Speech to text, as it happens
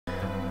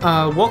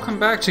Welcome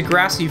back to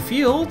grassy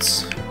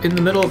fields in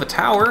the middle of a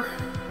tower.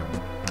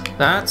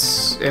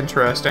 That's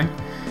interesting.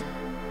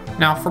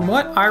 Now, from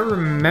what I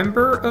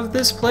remember of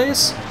this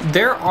place,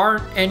 there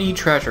aren't any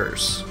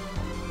treasures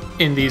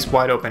in these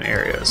wide open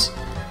areas.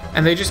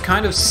 And they just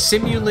kind of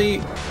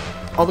simulate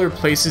other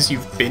places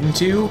you've been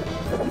to.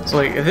 So,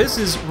 like, this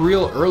is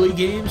real early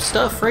game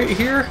stuff right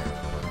here.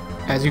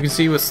 As you can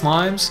see with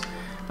slimes,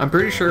 I'm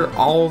pretty sure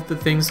all of the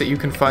things that you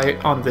can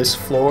fight on this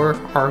floor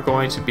are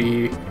going to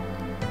be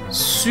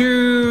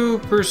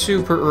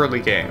super early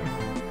game.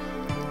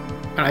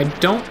 And I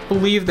don't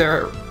believe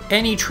there are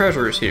any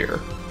treasures here.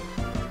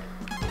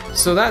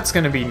 So that's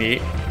gonna be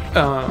neat.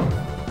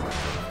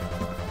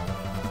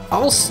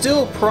 I'll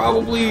still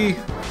probably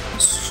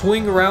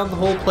swing around the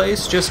whole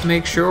place just to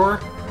make sure.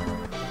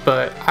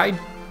 But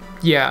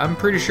yeah, I'm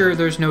pretty sure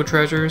there's no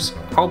treasures.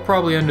 I'll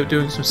probably end up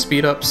doing some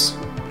speed ups,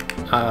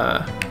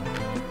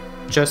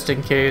 just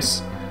in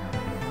case.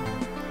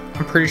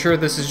 I'm pretty sure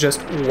this is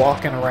just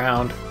walking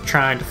around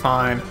trying to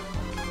find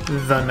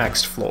the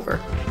next floor.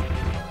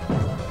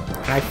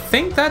 And I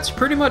think that's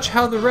pretty much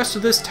how the rest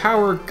of this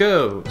tower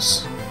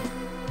goes,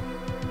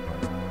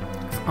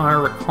 if I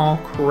recall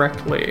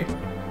correctly.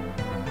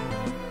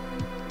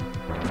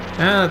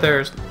 I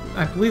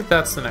believe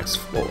that's the next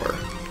floor.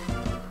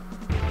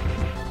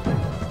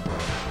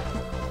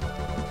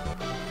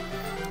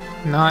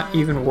 Not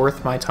even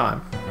worth my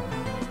time.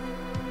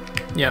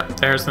 Yeah,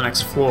 there's the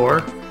next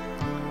floor.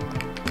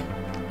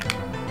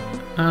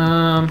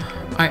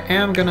 I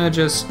am gonna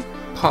just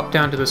pop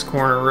down to this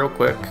corner real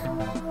quick.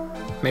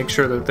 Make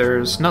sure that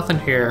there's nothing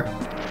here.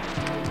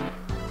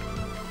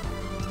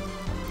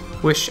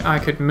 Wish I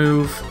could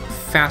move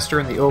faster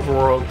in the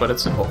overworld, but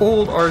it's an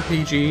old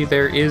RPG.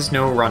 There is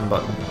no run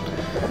button.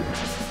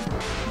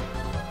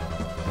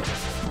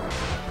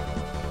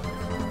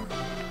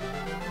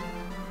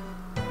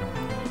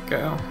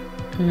 Go.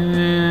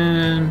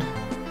 And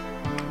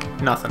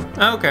nothing.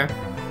 Okay.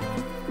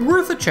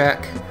 Worth a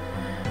check.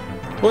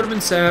 Would have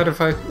been sad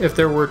if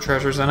there were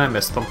treasures and I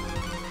missed them.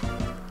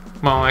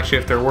 Well, actually,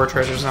 if there were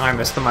treasures and I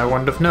missed them, I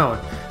wouldn't have known.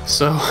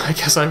 So I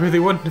guess I really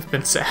wouldn't have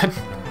been sad.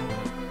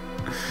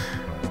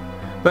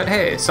 But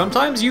hey,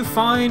 sometimes you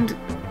find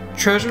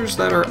treasures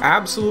that are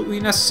absolutely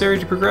necessary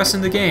to progress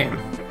in the game.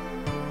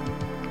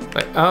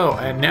 But oh,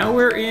 and now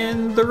we're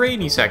in the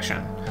rainy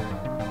section.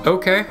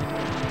 Okay.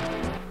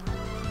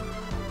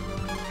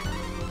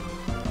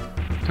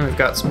 And we've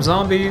got some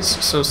zombies,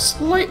 so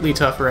slightly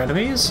tougher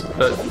enemies,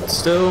 but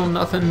still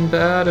nothing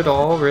bad at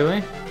all,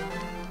 really.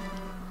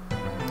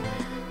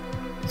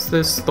 Is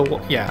this the...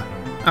 yeah.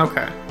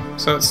 Okay.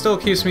 So it still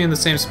keeps me in the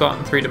same spot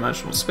in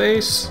three-dimensional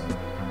space.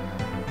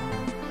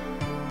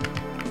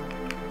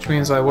 Which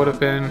means I would have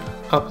been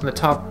up in the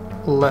top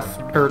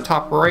left, or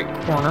top right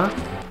corner.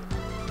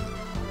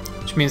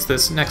 Which means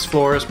this next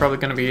floor is probably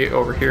going to be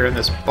over here in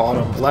this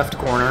bottom left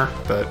corner,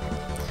 but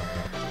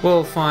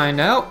we'll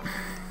find out.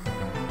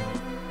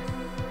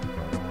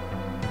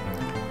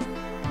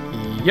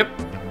 Yep,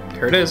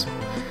 there it is.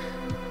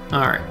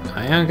 Alright,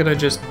 I am gonna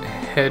just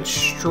head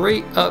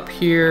straight up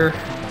here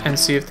and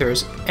see if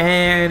there's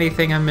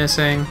anything I'm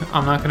missing.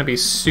 I'm not gonna be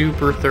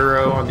super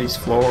thorough on these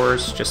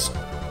floors, just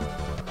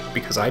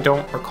because I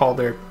don't recall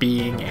there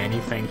being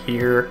anything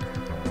here.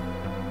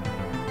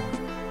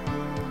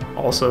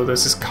 Also,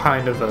 this is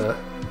kind of a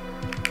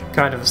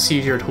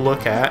seizure to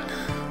look at.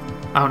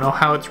 I don't know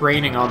how it's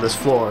raining on this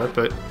floor,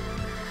 but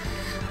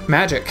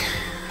magic,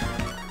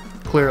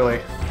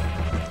 clearly.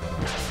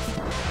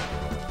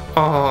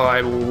 Oh,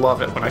 I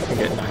love it when I can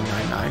get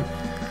 999.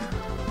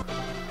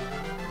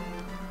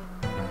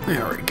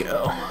 There we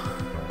go.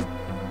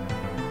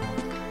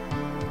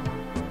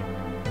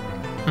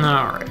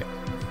 Alright.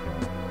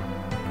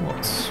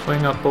 Let's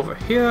swing up over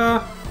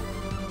here.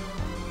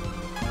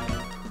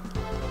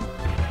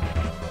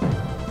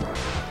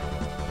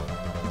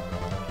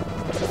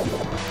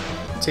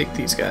 Take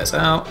these guys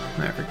out.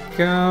 There we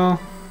go.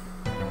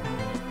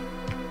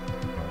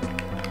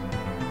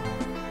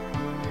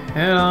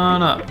 Head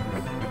on up.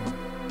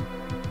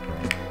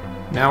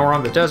 Now we're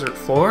on the desert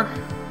floor.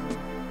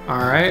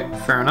 Alright,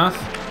 fair enough.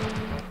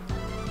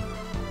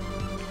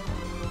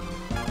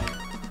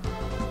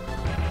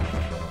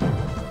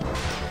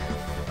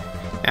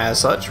 As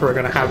such, we're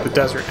gonna have the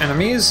desert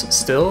enemies.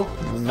 Still,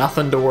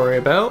 nothing to worry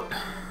about.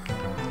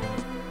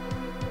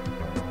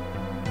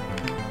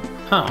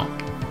 Oh.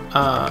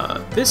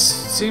 This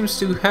seems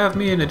to have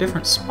me in a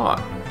different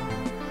spot.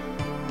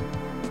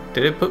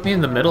 Did it put me in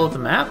the middle of the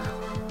map?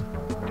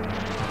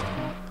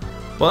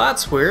 Well,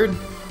 that's weird.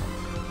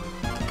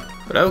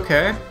 But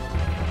okay.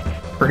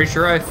 Pretty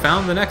sure I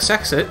found the next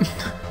exit.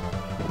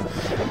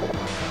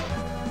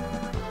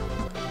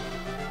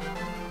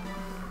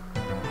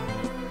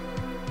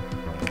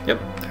 Yep,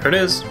 there it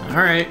is.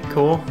 Alright,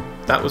 cool.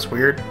 That was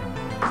weird.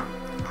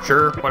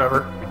 Sure,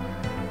 whatever.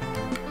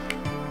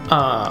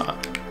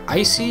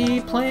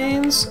 Icy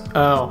plains?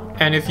 Oh,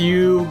 and if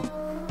you...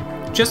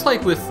 just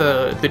like with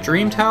the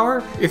Dream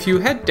Tower, if you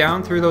head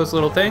down through those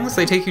little things,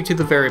 they take you to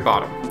the very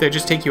bottom. They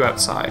just take you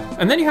outside.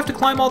 And then you have to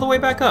climb all the way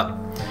back up.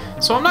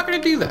 So I'm not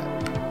going to do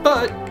that.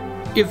 But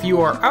if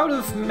you are out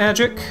of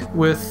magic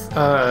with,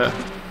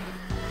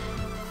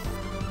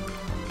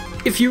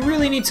 if you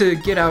really need to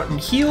get out and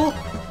heal,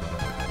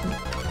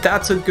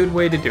 that's a good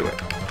way to do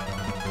it.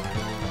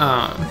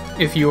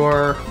 If you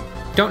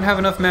don't have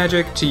enough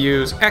magic to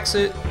use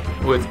exit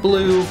with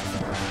blue,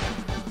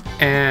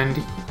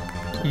 and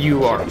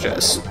you are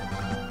just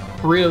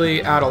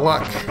really out of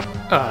luck,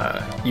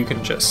 you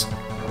can just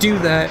do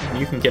that and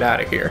you can get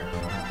out of here.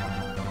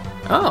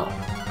 Oh,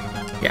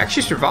 he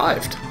actually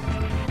survived.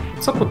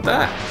 What's up with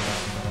that?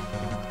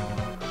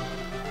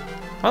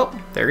 Well,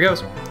 there he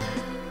goes.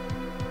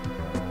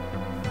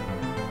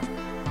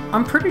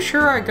 I'm pretty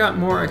sure I got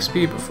more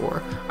XP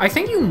before. I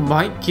think you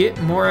might get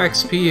more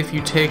XP if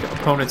you take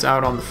opponents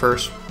out on the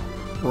first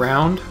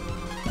round.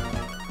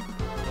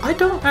 I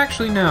don't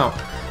actually know.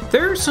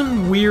 There are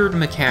some weird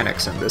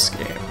mechanics in this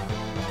game.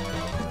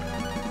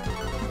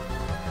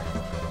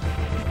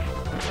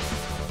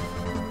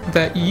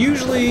 That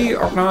usually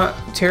are not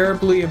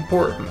terribly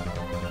important,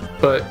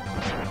 but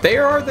they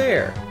are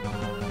there.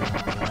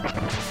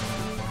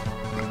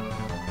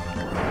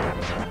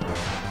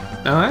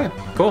 Alright,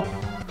 cool.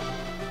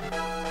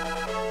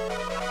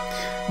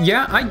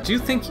 Yeah, I do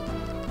think...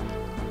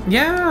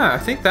 Yeah, I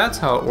think that's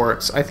how it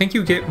works. I think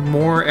you get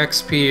more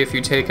XP if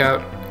you take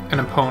out an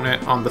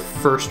opponent on the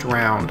first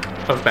round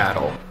of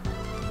battle.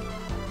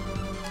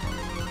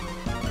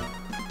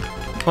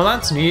 Well,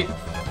 that's neat.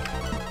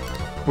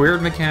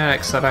 Weird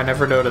mechanics that I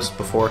never noticed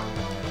before.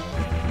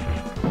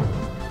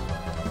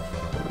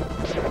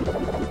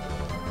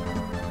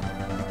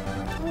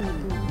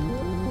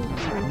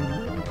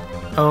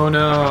 Oh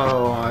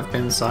no, I've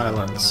been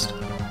silenced.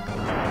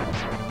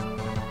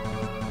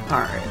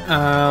 Alright,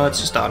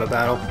 let's just auto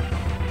battle.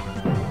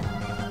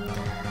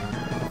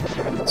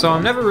 So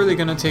I'm never really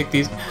gonna take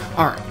these...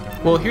 Alright,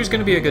 well here's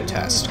gonna be a good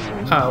test.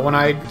 When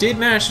I did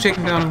manage to take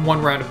him down in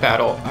one round of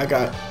battle, I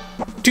got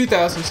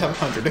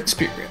 2,700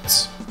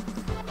 experience.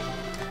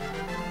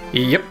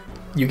 Yep,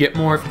 you get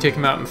more if you take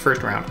him out in the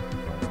first round.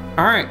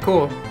 Alright,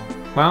 cool.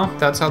 Well,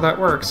 that's how that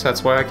works.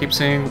 That's why I keep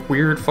seeing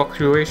weird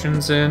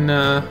fluctuations in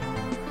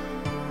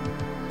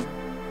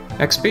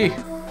XP.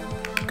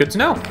 Good to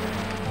know.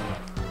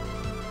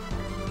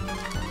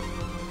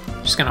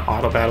 Just gonna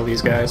auto battle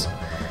these guys.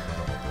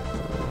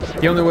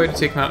 The only way to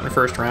take them out in the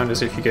first round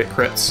is if you get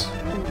crits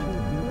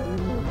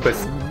with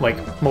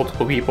like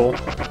multiple people,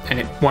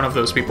 and one of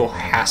those people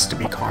has to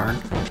be Karn.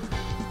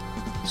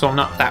 So I'm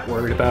not that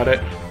worried about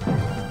it.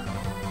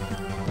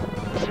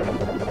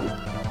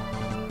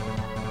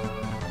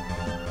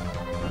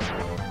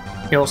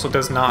 He also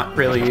does not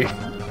really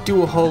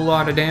do a whole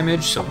lot of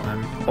damage, so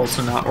I'm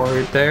also not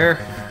worried there.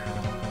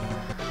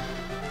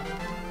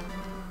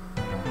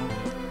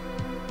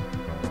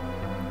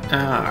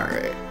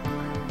 Alright.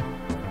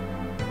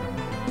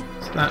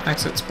 So that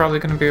exit's probably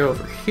going to be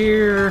over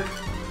here.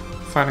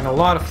 Finding a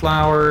lot of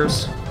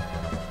flowers.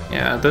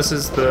 Yeah, these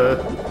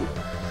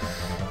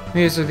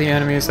are the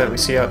enemies that we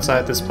see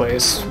outside this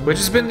place, which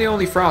has been the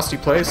only frosty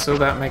place, so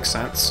that makes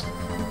sense.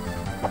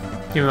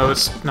 Even though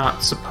it's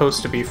not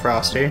supposed to be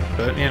frosty,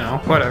 but you know,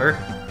 whatever.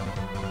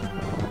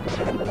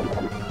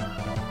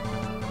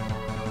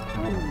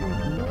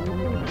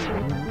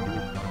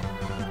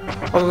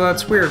 Although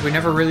that's weird, we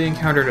never really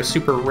encountered a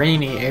super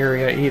rainy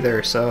area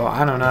either, so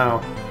I don't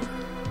know.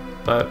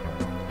 But,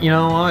 you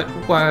know what?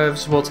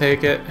 Wives will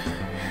take it.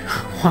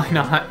 Why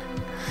not?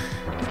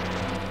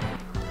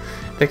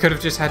 They could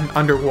have just had an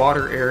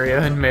underwater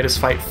area and made us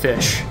fight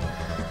fish.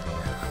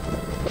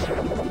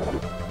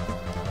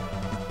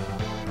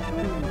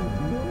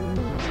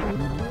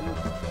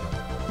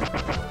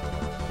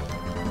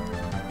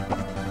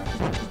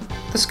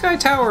 The Sky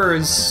Tower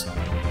is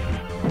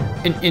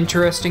an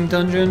interesting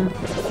dungeon,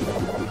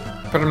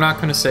 but I'm not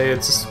going to say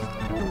it's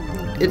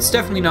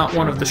definitely not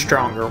one of the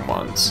stronger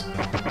ones.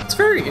 It's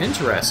very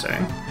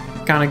interesting.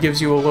 Kind of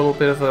gives you a little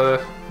bit of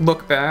a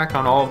look back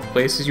on all of the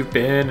places you've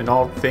been and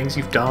all the things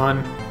you've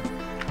done.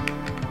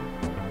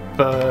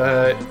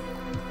 But...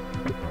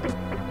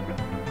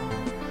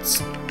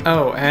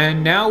 Oh,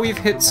 and now we've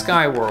hit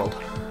Skyworld.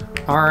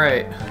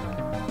 Alright.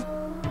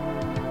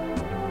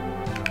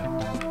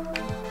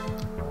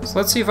 So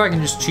let's see if I can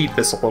just cheat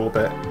this a little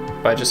bit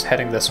by just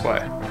heading this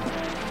way.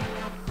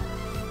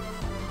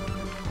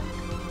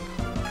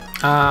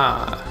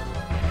 Ah.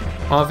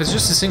 Well, if it's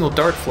just a single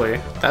dart flea,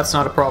 that's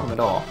not a problem at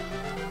all.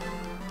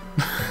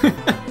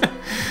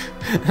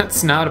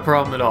 That's not a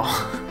problem at all.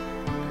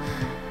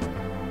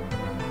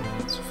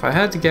 So if I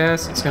had to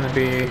guess, it's going to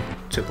be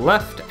to the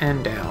left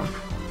and down.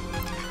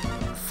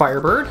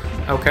 Firebird,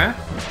 okay.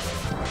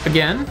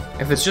 Again,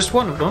 if it's just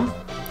one of them,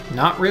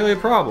 not really a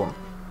problem.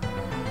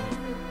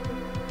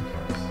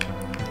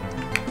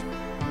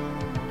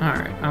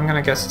 Alright, I'm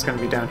gonna guess it's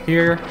gonna be down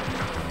here.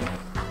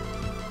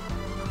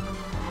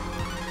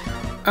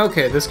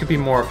 Okay, this could be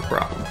more of a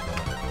problem.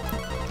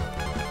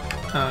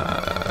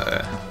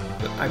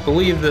 I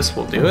believe this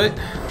will do it.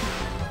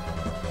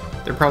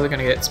 They're probably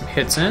gonna get some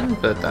hits in,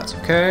 but that's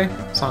okay,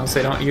 as long as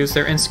they don't use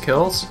their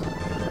insta-kills.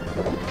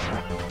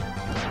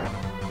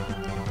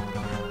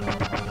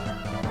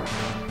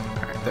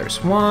 Alright,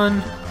 there's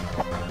one.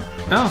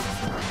 Oh,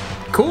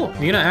 cool.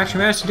 Nina actually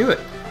managed to do it.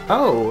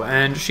 Oh,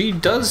 and she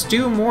does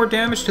do more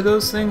damage to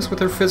those things with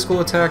her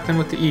physical attack than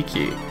with the E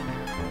key.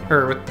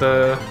 Or with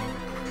the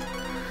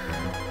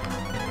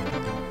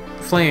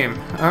flame.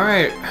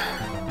 Alright.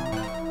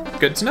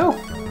 Good to know.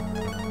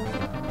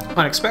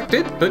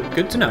 Unexpected, but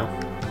good to know.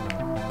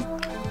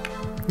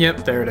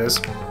 Yep, there it is.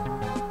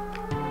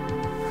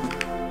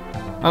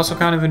 I also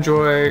kind of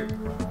enjoy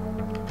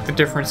the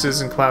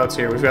differences in clouds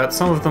here. We've got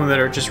some of them that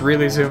are just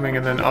really zooming,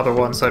 and then other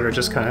ones that are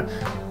just kind of,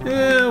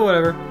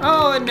 whatever.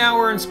 Oh, and now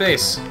we're in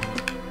space.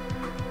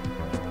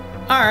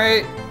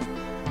 Alright.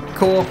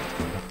 Cool.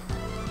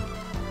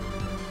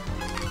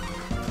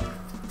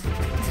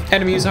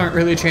 Enemies aren't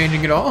really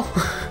changing at all.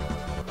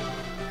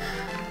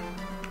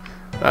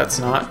 That's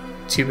not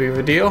too big of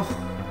a deal.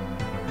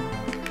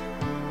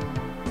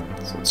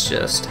 So let's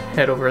just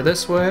head over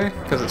this way,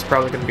 because it's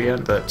probably going to be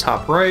in the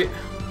top right.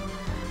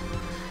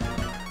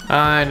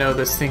 I know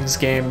this thing's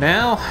game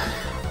now.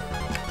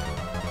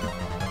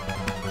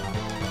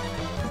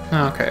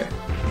 Okay.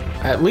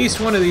 At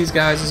least one of these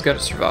guys is going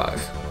to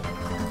survive.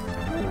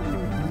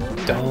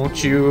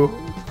 Don't you...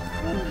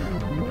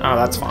 Oh,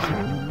 that's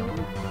fine.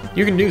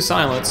 You can do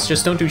silence,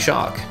 just don't do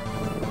shock.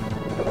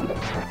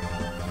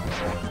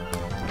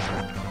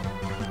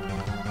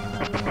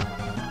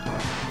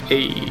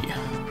 Hey.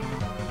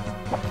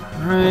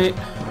 Alright.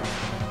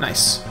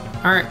 Nice.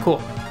 Alright,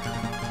 cool.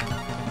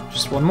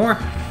 Just one more.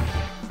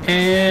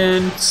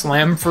 And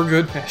slam for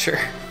good measure.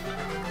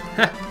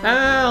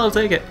 I'll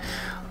take it.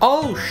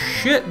 Oh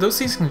shit, those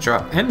things can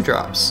drop M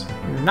drops.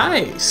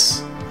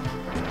 Nice.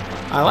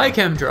 I like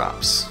M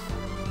drops.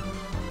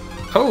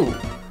 Oh.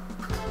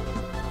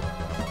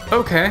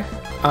 Okay.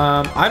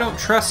 I don't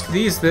trust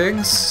these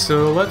things,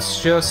 so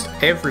let's just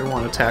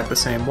everyone attack the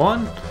same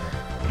one.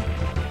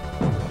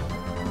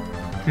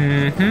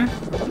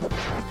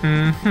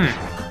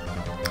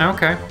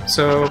 Okay,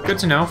 so good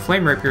to know.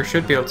 Flame Rapier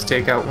should be able to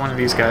take out one of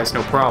these guys,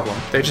 no problem.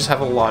 They just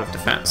have a lot of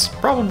defense.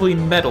 Probably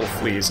metal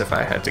fleas, if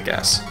I had to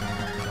guess.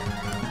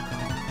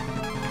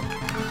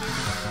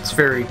 It's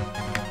very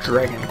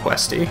Dragon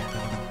Questy.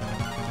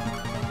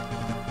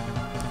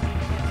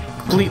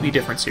 Completely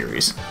different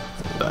series,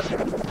 but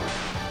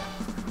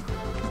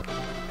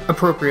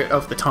appropriate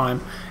of the time.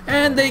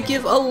 And they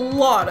give a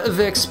lot of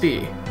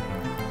XP.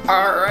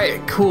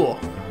 Alright, cool.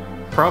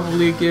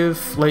 Probably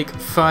give like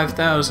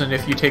 5,000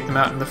 if you take them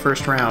out in the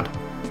first round.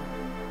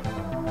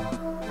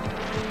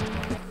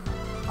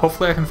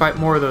 Hopefully I can fight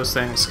more of those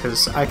things,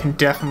 because I can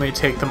definitely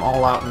take them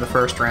all out in the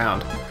first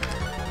round.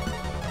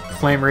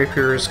 Flame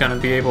Rapier is going to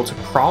be able to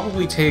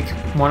probably take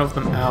one of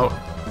them out.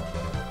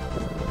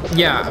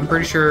 Yeah, I'm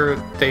pretty sure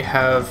they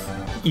have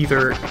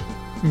either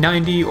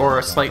 90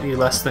 or slightly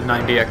less than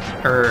 90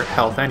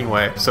 health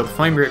anyway, so the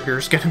Flame Rapier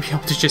is going to be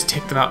able to just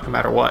take them out no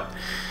matter what.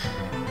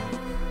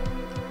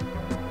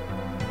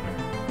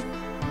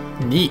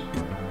 Neat.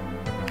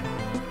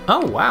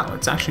 Oh wow,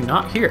 it's actually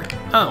not here.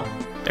 Oh,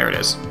 there it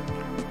is.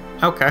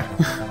 Okay.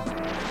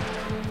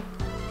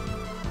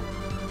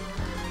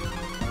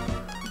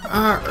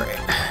 Alright,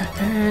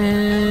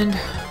 and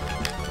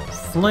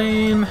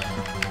flame,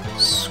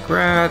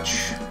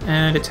 scratch,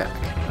 and attack.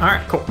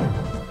 Alright, cool.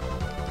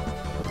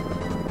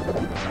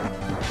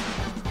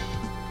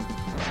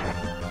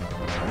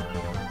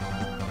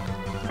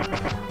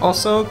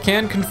 Also,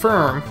 can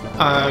confirm,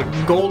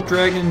 Gold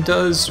Dragon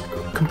does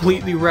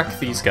completely wreck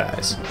these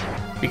guys,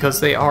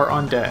 because they are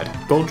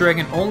undead. Gold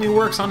Dragon only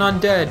works on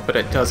undead, but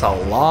it does a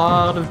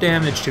lot of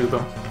damage to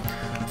them.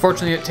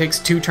 Fortunately, it takes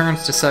 2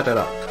 turns to set it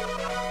up.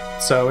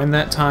 So in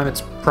that time,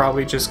 it's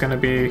probably just going to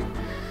be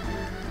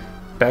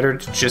better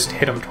to just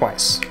hit them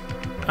twice,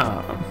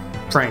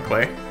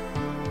 frankly.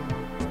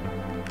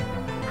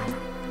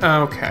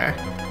 Okay.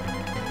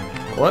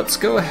 Let's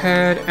go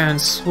ahead and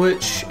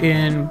switch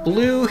in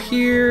blue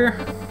here.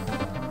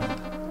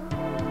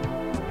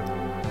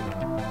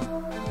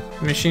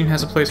 The machine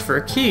has a place for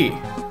a key.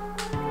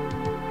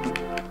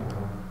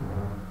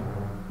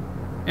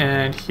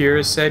 And here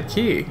is said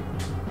key.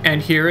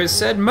 And here is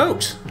said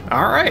moat.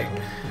 Alright.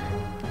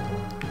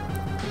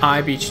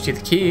 I beat you to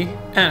the key,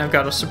 and I've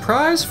got a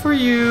surprise for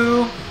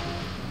you.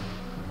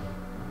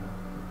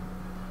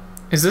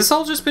 Is this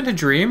all just been a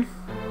dream?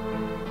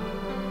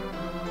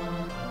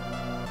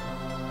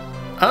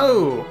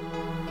 Oh.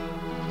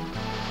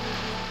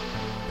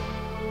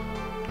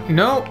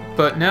 Nope,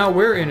 but now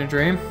we're in a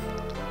dream.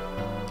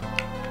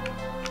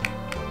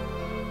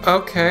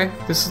 Okay,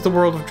 this is the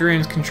world of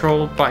dreams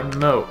controlled by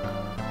Moat.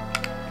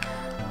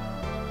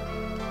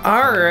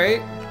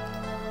 Alright.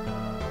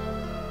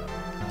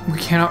 We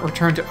cannot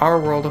return to our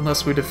world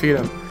unless we defeat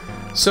him.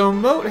 So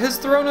Moat has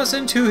thrown us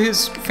into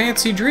his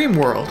fancy dream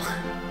world.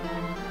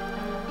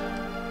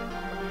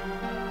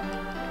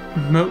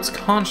 Moat's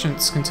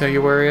conscience can tell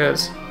you where he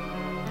is.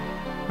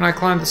 When I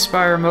climbed the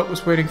Spyre, Moat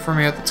was waiting for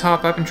me at the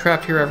top. I've been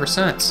trapped here ever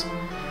since.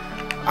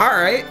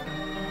 Alright.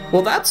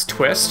 Well, that's a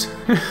twist.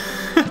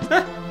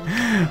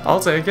 I'll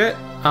take it.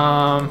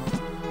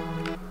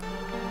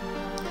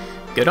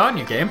 Good on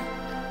you, game.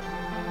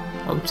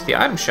 Welcome to the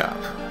item shop.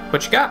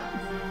 What you got?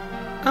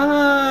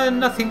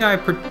 Nothing I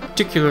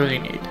particularly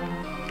need.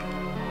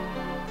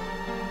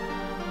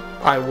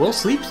 I will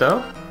sleep,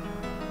 though,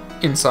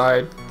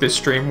 inside this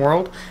dream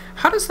world.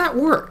 How does that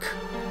work?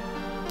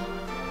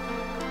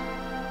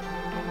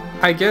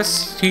 I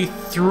guess he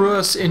threw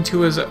us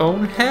into his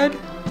own head?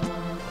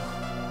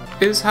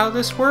 Is how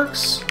this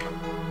works?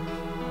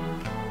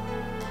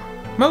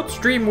 Moat's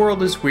dream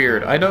world is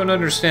weird. I don't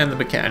understand the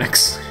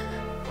mechanics.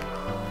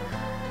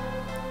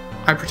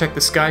 I protect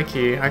the Sky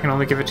Key. I can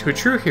only give it to a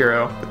true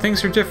hero, but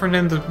things are different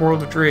in the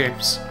world of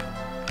dreams.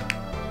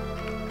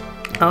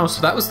 Oh,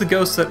 so that was the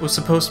ghost that was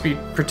supposed to be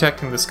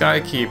protecting the Sky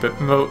Key, but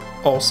Moat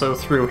also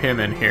threw him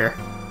in here.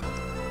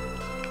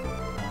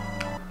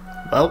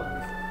 Well,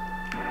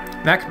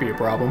 that could be a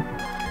problem.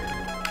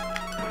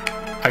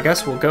 I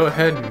guess we'll go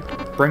ahead and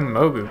bring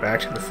Mogu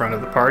back to the front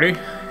of the party.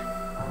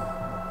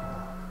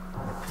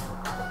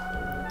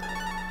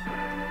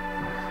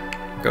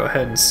 Go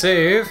ahead and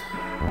save.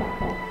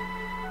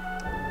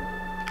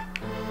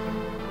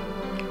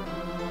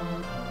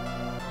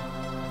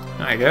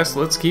 I guess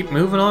let's keep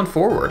moving on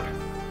forward.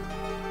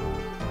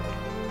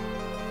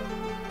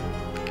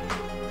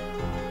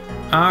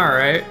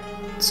 Alright,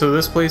 so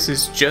this place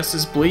is just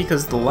as bleak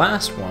as the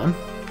last one.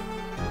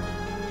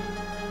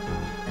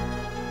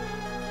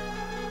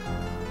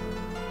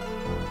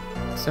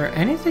 Is there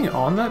anything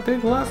on that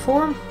big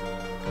platform?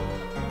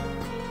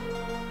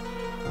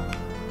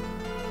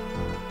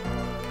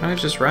 Kind of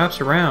just wraps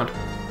around.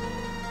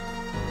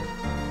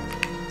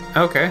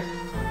 Okay.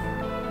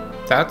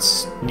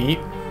 That's neat.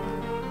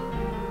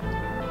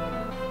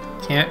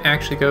 Can't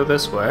actually go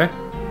this way.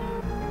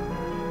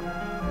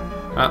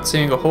 Not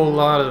seeing a whole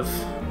lot of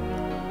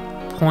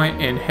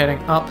point in heading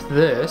up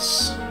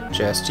this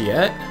just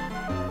yet.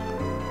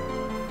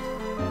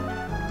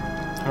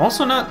 I'm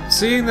also not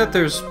seeing that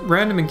there's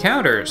random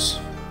encounters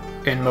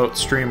in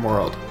Moat's dream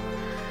world.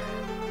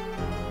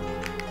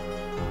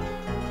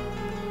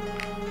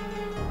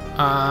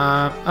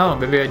 Oh,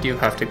 maybe I do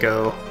have to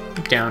go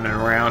down and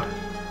around.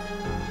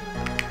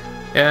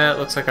 Yeah, it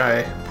looks like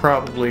I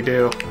probably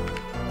do.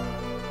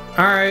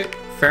 Alright,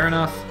 fair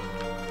enough.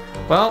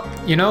 Well,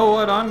 you know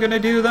what I'm gonna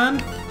do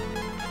then?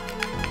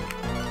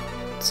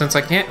 Since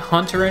I can't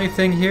hunt or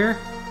anything here,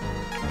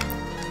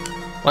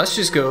 let's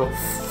just go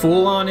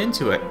full on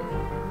into it.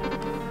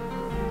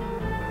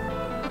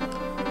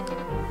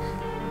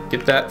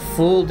 Get that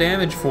full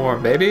damage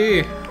form,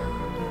 baby!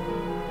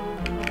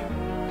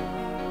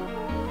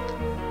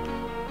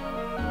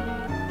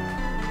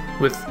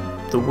 With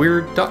the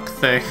weird duck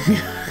thing.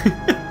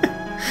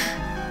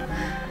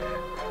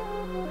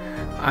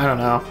 I don't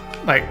know.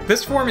 Like,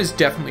 this form is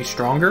definitely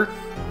stronger.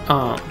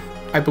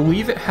 I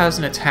believe it has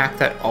an attack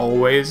that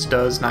always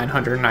does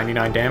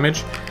 999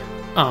 damage.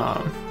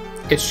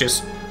 It's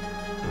just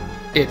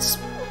its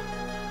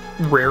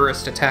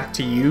rarest attack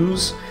to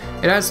use.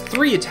 It has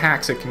 3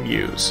 attacks it can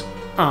use.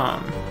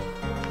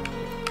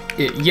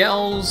 It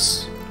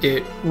yells,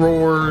 it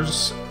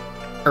roars,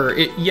 or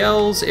it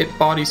yells, it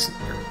bodies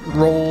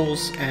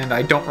rolls, and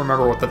I don't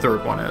remember what the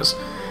third one is.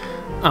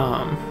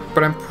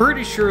 But I'm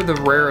pretty sure the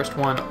rarest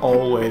one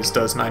always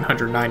does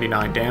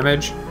 999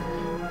 damage.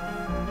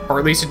 Or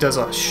at least it does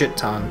a shit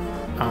ton.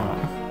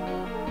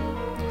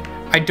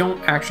 I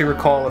don't actually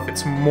recall if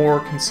it's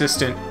more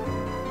consistent,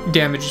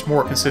 damage is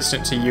more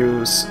consistent to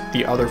use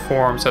the other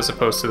forms as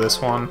opposed to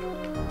this one.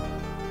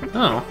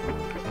 Oh.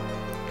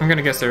 I'm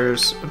gonna guess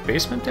there's a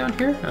basement down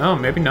here? Oh,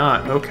 maybe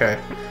not. Okay.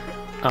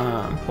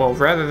 Well,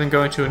 rather than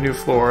going to a new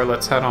floor,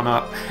 let's head on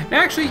up. And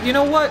actually, you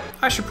know what?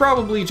 I should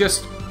probably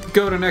just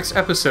go to next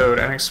episode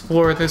and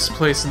explore this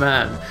place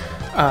then.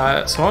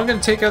 So I'm going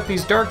to take out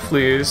these dark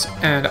fleas,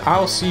 and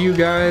I'll see you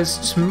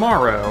guys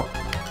tomorrow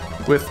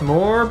with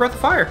more Breath of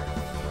Fire.